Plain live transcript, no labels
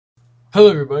Hello,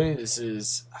 everybody. This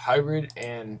is Hybrid,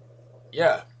 and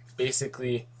yeah,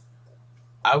 basically,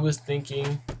 I was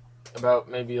thinking about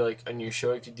maybe like a new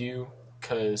show I could do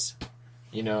because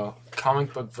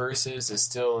comic book versus is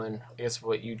still in, I guess,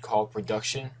 what you'd call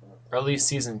production, or at least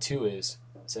season two is,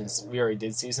 since we already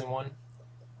did season one.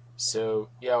 So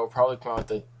yeah, we'll probably come out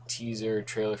with a teaser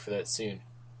trailer for that soon.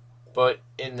 But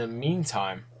in the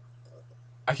meantime,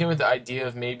 I came with the idea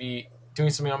of maybe doing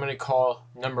something I'm going to call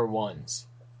number ones.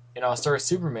 And I'll start with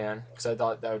Superman because I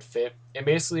thought that would fit. And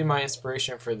basically, my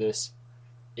inspiration for this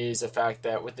is the fact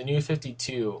that with the new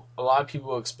 52, a lot of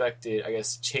people expected, I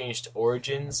guess, changed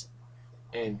origins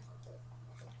and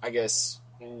I guess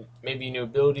maybe new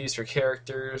abilities for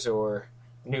characters or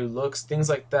new looks, things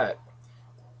like that.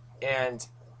 And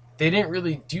they didn't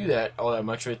really do that all that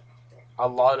much with a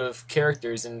lot of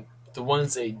characters, and the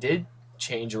ones they did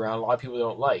change around, a lot of people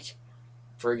don't like.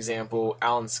 For example,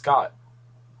 Alan Scott,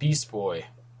 Beast Boy,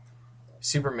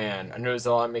 Superman. I know there's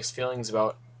a lot of mixed feelings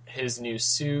about his new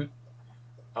suit.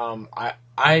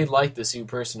 I like the suit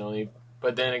personally,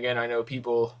 but then again, I know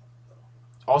people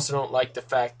also don't like the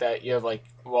fact that you have like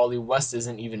Wally West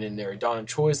isn't even in there, Donna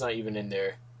Troy's not even in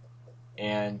there,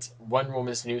 and Wonder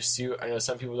Woman's new suit. I know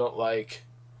some people don't like.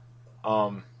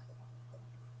 Um,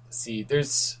 see,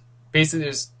 there's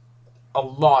a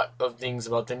lot of things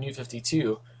about the new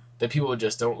 52 that people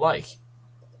just don't like,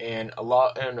 and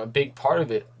a big part of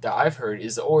it that I've heard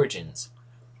is the origins.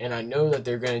 And I know that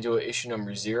they're going to do an issue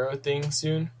number zero thing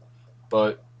soon,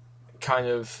 but kind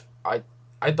of I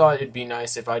thought it'd be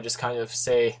nice if I just kind of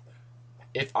say,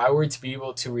 if I were to be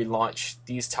able to relaunch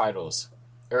these titles,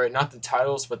 or not the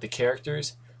titles but the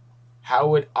characters, how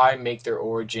would I make their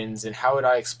origins and how would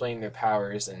I explain their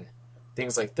powers and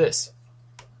things like this.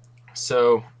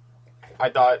 So I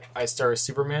thought I'd start with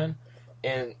Superman,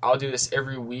 and I'll do this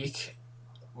every week,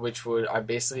 which would I'm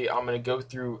gonna go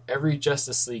through every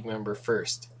Justice League member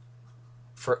first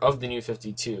of the new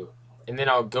 52, and then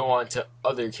I'll go on to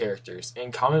other characters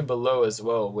and comment below as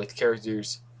well with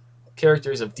characters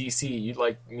of DC you'd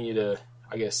like me to,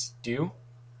 I guess, do,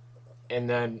 and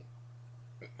then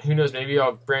who knows, maybe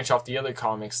I'll branch off the other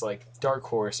comics like Dark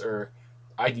Horse or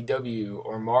IDW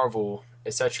or Marvel,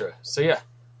 etc. So yeah,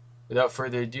 without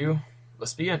further ado,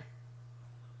 let's begin.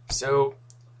 So,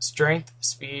 strength,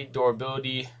 speed,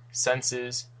 durability,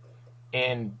 senses,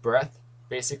 and breath,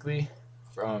 basically,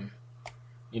 from,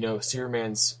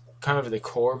 Superman's kind of the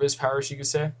core of his powers, you could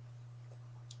say.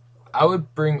 I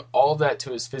would bring all that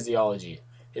to his physiology,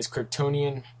 his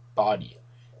Kryptonian body.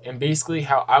 And basically,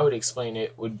 how I would explain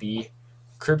it would be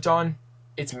Krypton,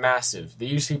 it's massive. They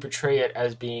usually portray it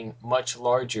as being much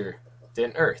larger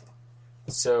than Earth.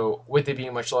 So, with it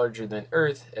being much larger than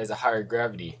Earth, it has a higher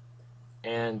gravity.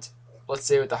 And let's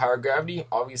say with the higher gravity,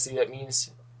 obviously that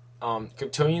means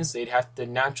Kryptonians, they'd have to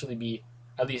naturally be,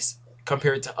 at least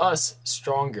compared to us,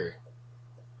 stronger.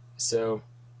 So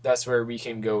that's where we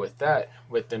can go with that,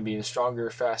 with them being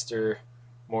stronger, faster,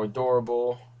 more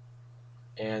durable.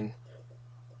 And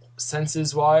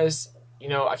senses wise,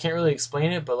 I can't really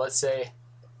explain it, but let's say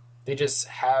they just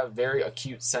have very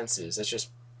acute senses. That just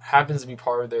happens to be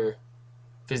part of their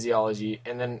physiology.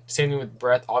 And then same thing with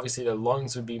breath. Obviously the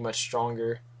lungs would be much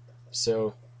stronger,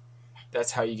 so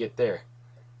that's how you get there.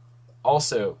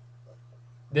 Also,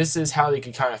 this is how they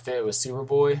could kind of fit with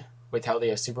Superboy, with how they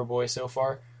have Superboy so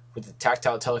far with the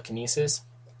tactile telekinesis.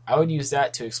 I would use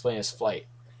that to explain his flight,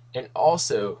 and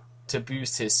also to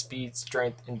boost his speed,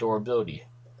 strength, and durability.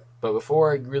 But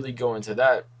before I really go into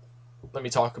that, let me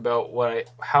talk about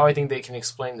how I think they can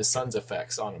explain the sun's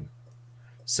effects on him.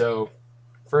 So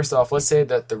first off, let's say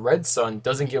that the red sun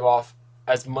doesn't give off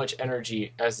as much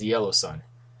energy as the yellow sun.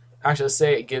 Actually, let's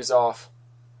say it gives off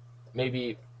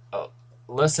maybe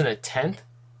less than a tenth,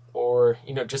 or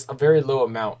just a very low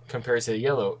amount compared to the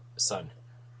yellow sun.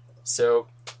 So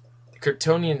the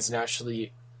Kryptonians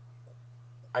naturally,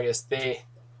 I guess they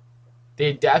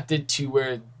adapted to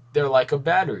where they're like a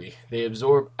battery. They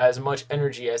absorb as much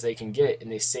energy as they can get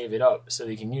and they save it up so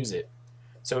they can use it.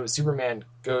 So Superman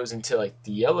goes into like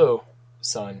the yellow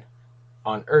sun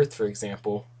on Earth, for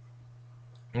example,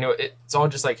 it's all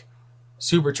just like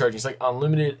supercharging. It's like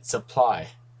unlimited supply,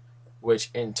 which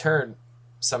in turn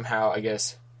somehow, I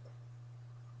guess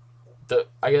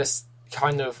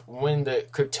kind of when the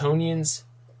Kryptonians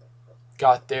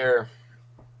got their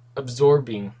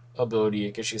absorbing ability,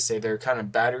 I guess you could say their kind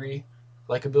of battery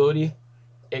like ability,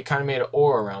 it kind of made an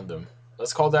aura around them.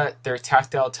 Let's call that their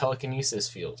tactile telekinesis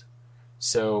field.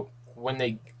 So when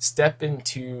they step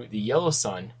into the yellow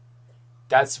sun,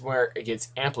 that's where it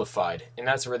gets amplified, and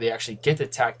that's where they actually get the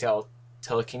tactile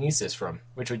telekinesis from,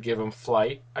 which would give them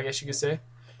flight, I guess you could say.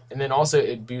 And then also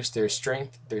it boosts their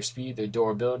strength, their speed, their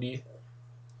durability.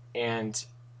 And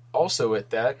also with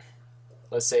that,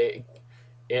 let's say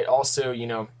it also,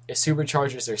 it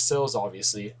supercharges their cells,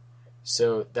 obviously.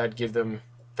 So that'd give them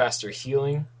faster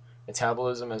healing,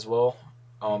 metabolism as well,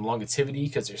 longevity,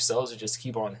 because their cells would just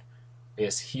keep on, I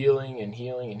guess, healing and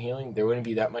healing and healing. There wouldn't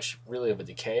be that much really of a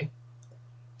decay.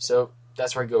 So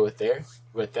that's where I go with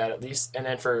that at least. And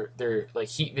then for their like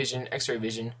heat vision, X-ray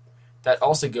vision, that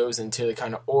also goes into the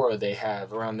kind of aura they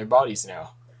have around their bodies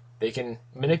now. They can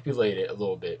manipulate it a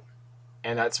little bit.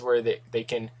 And that's where they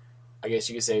can, I guess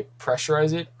you could say,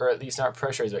 pressurize it, or at least not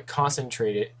pressurize it,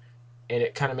 concentrate it, and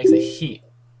it kind of makes a heat.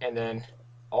 And then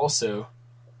also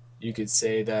you could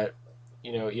say that,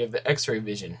 you have the X-ray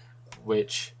vision,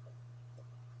 which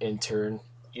in turn,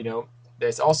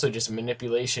 that's also just a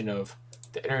manipulation of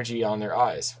the energy on their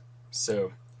eyes.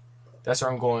 So that's where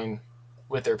I'm going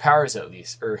with their powers, at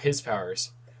least, or his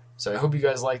powers. So I hope you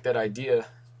guys like that idea,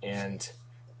 and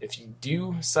if you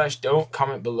do/don't,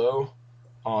 comment below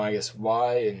on, I guess,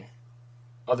 why and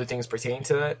other things pertaining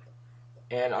to that,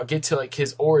 and I'll get to like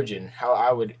his origin, how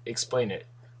I would explain it.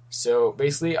 So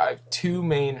basically I have two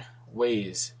main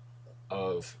ways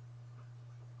of,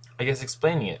 I guess,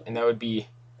 explaining it, and that would be,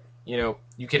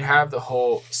 you could have the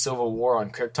whole Civil War on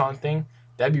Krypton thing.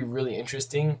 That'd be really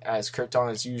interesting, as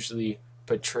Krypton is usually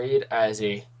portrayed as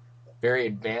a very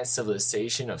advanced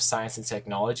civilization of science and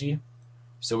technology.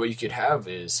 So what you could have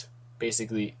is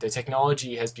basically the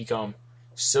technology has become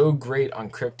so great on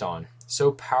Krypton,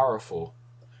 so powerful,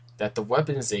 that the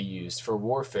weapons they used for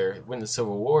warfare when the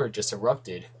Civil War just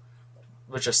erupted,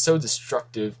 which are so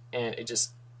destructive, and it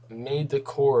just made the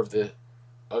core of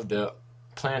the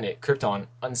planet Krypton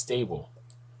unstable,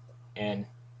 and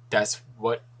that's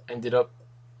what ended up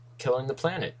killing the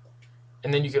planet.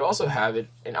 And then you could also have it,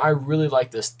 and I really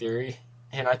like this theory,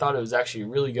 and I thought it was actually a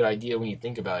really good idea when you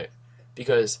think about it,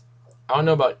 because I don't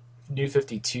know about New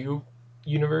 52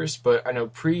 universe, but I know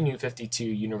pre-New 52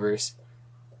 universe,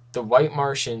 the White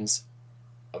Martians,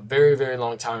 a very, very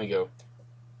long time ago,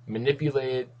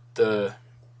 manipulated the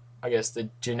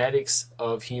genetics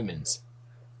of humans,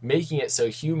 making it so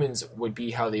humans would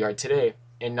be how they are today,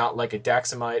 and not like a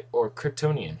Daxamite or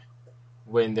Kryptonian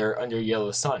when they're under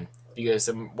yellow sun, because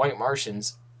the White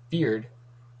Martians feared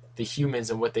the humans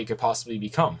and what they could possibly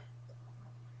become.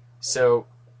 So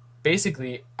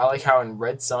basically, I like how in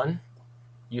Red Sun,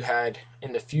 you had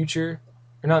in the future,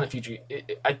 or not in the future,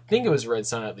 I think it was Red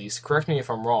Sun at least, correct me if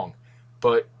I'm wrong,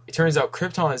 but it turns out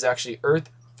Krypton is actually Earth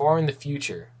far in the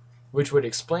future, which would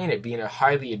explain it being a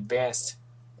highly advanced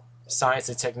science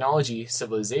and technology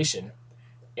civilization,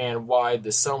 and why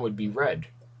the sun would be red.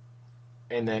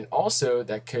 And then also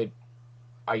that could,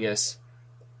 I guess,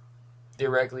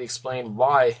 theoretically explain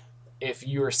why, if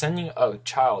you were sending a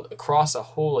child across a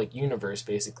whole like universe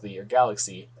basically, or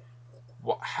galaxy,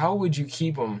 how would you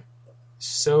keep them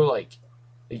so like,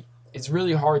 it's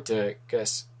really hard to,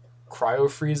 guess, cryo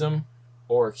freeze them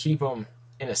or keep him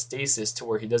in a stasis to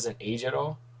where he doesn't age at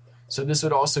all. So this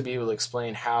would also be able to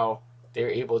explain how they're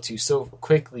able to so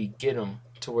quickly get him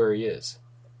to where he is.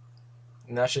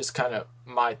 And that's just kind of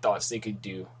my thoughts they could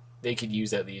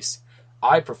use at least.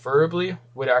 I preferably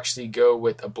would actually go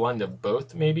with a blend of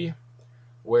both, maybe,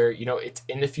 where, it's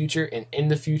in the future, and in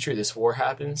the future this war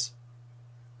happens,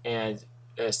 and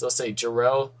let's say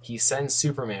Jor-El, he sends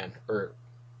Superman, or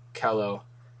Kal-El,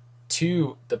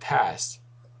 to the past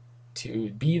to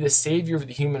be the savior of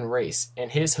the human race,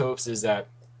 and his hopes is that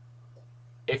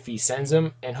if he sends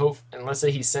him, and let's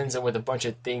say he sends him with a bunch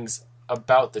of things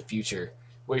about the future,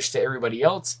 which to everybody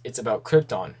else it's about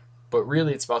Krypton, but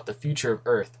really it's about the future of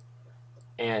Earth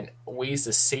and ways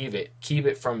to save it, keep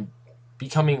it from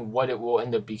becoming what it will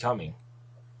end up becoming.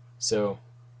 So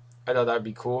I thought that'd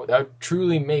be cool. That would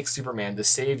truly make Superman the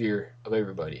savior of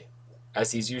everybody,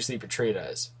 as he's usually portrayed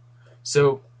as.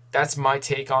 So that's my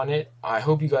take on it. I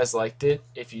hope you guys liked it.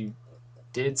 If you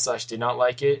did/did not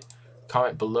like it,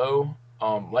 comment below.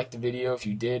 Like the video if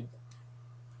you did.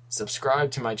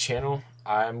 Subscribe to my channel.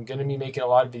 I'm going to be making a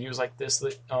lot of videos like this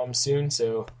soon.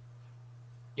 So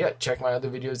yeah, check my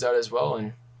other videos out as well.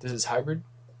 And this is Hybrid.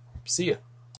 See ya.